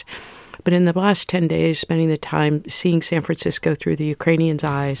has. But in the last 10 days, spending the time seeing San Francisco through the Ukrainians'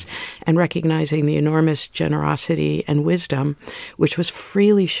 eyes and recognizing the enormous generosity and wisdom, which was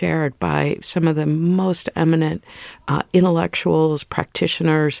freely shared by some of the most eminent intellectuals,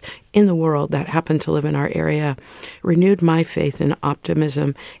 practitioners in the world that happen to live in our area, renewed my faith and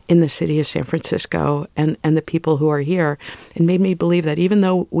optimism in the city of San Francisco and the people who are here, and made me believe that even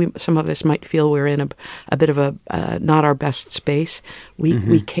though some of us might feel we're in a bit of a not our best space,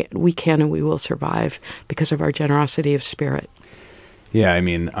 we can and we will survive because of our generosity of spirit. Yeah, I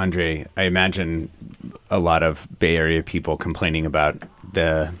mean, Andrii, I imagine a lot of Bay Area people complaining about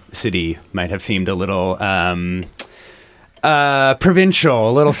the city might have seemed a little provincial,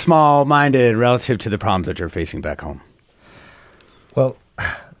 a little small-minded relative to the problems that you're facing back home. Well,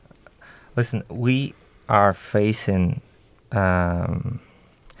 listen, we are facing the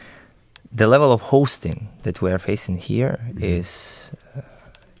level of hosting that we are facing here is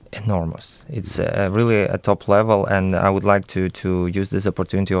enormous. It's really a top level, and I would like to use this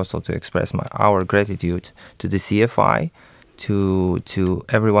opportunity also to express our gratitude to the CFI, to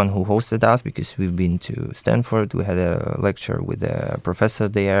everyone who hosted us, because we've been to Stanford, we had a lecture with a professor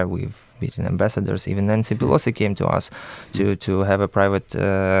there, we've meeting ambassadors, even Nancy Pelosi came to us to have a private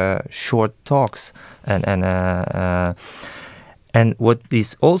short talks, and what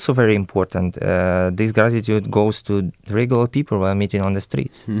is also very important, this gratitude goes to regular people who are meeting on the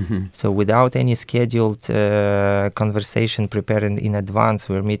streets. Mm-hmm. So without any scheduled conversation prepared in advance,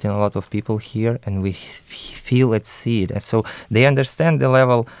 we're meeting a lot of people here, and we feel it, see it. And so they understand the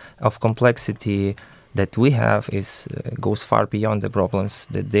level of complexity that we have goes far beyond the problems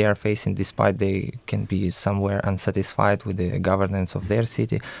that they are facing, despite they can be somewhere unsatisfied with the governance of their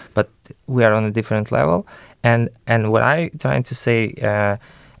city. But we are on a different level. And what I'm trying to say,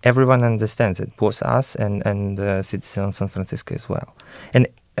 everyone understands it, both us and citizens of San Francisco as well. And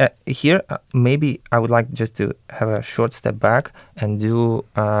here, maybe I would like just to have a short step back and do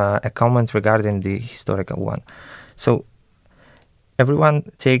a comment regarding the historical one. So everyone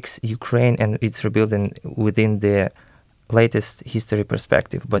takes Ukraine and its rebuilding within the latest history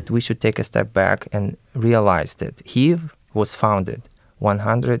perspective, but we should take a step back and realize that Kyiv was founded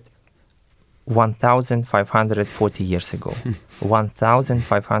 1,540 years ago.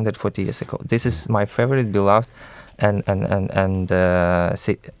 1,540 years ago. This is my favorite, beloved, and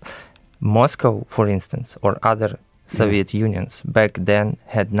Moscow, for instance, or other Soviet Unions back then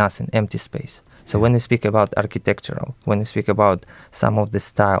had nothing, empty space. So when we speak about architectural, when we speak about some of the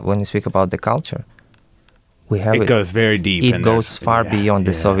style, when we speak about the culture, we have it. It goes very deep. It goes far beyond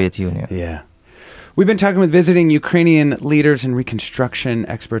the Soviet Union. Yeah. We've been talking with visiting Ukrainian leaders and reconstruction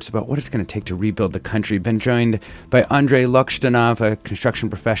experts about what it's going to take to rebuild the country. Been joined by Andrii Lakshtanov, a construction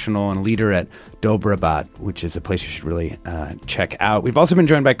professional and leader at Dobrobat, which is a place you should really check out. We've also been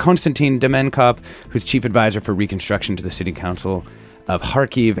joined by Konstiantyn Demenkov, who's chief advisor for reconstruction to the city council of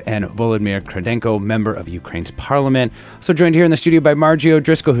Kharkiv, and Volodymyr Kreidenko, member of Ukraine's parliament. Also joined here in the studio by Margie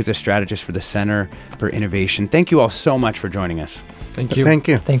O'Driscoll, who's a strategist for the Center for Innovation. Thank you all so much for joining us. Thank you. Thank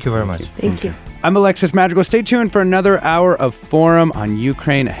you. Thank you very much. Thank you. I'm Alexis Madrigal. Stay tuned for another hour of Forum on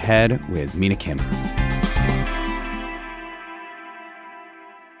Ukraine ahead with Mina Kim.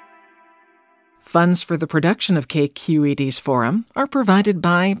 Funds for the production of KQED's Forum are provided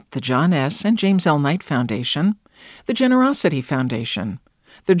by the John S. and James L. Knight Foundation, the Generosity Foundation,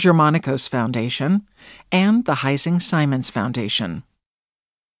 the Germanicos Foundation, and the Heising-Simons Foundation.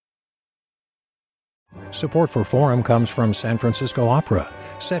 Support for Forum comes from San Francisco Opera.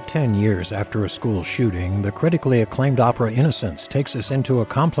 Set 10 years after a school shooting, the critically acclaimed opera Innocence takes us into a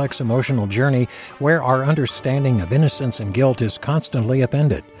complex emotional journey where our understanding of innocence and guilt is constantly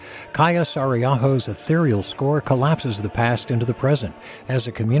upended. Kaya Sariaho's ethereal score collapses the past into the present as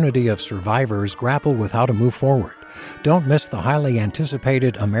a community of survivors grapple with how to move forward. Don't miss the highly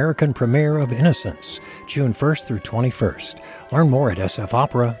anticipated American premiere of Innocence, June 1st through 21st. Learn more at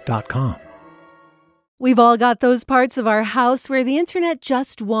sfopera.com. We've all got those parts of our house where the internet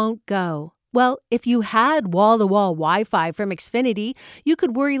just won't go. Well, if you had wall-to-wall Wi-Fi from Xfinity, you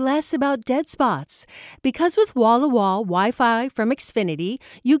could worry less about dead spots. Because with wall-to-wall Wi-Fi from Xfinity,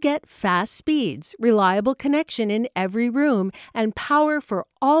 you get fast speeds, reliable connection in every room, and power for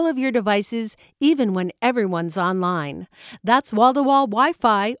all of your devices, even when everyone's online. That's wall-to-wall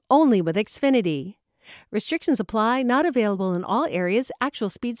Wi-Fi only with Xfinity. Restrictions apply, not available in all areas.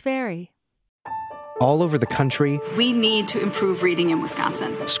 Actual speeds vary. All over the country, we need to improve reading in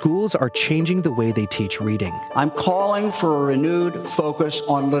Wisconsin. Schools are changing the way they teach reading. I'm calling for a renewed focus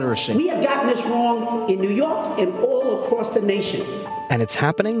on literacy. We have gotten this wrong in New York and all across the nation. And it's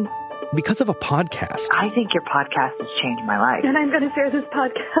happening because of a podcast. I think your podcast has changed my life. And I'm going to share this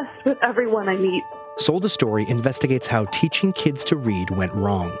podcast with everyone I meet. Sold a Story investigates how teaching kids to read went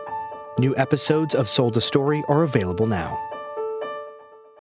wrong. New episodes of Sold a Story are available now.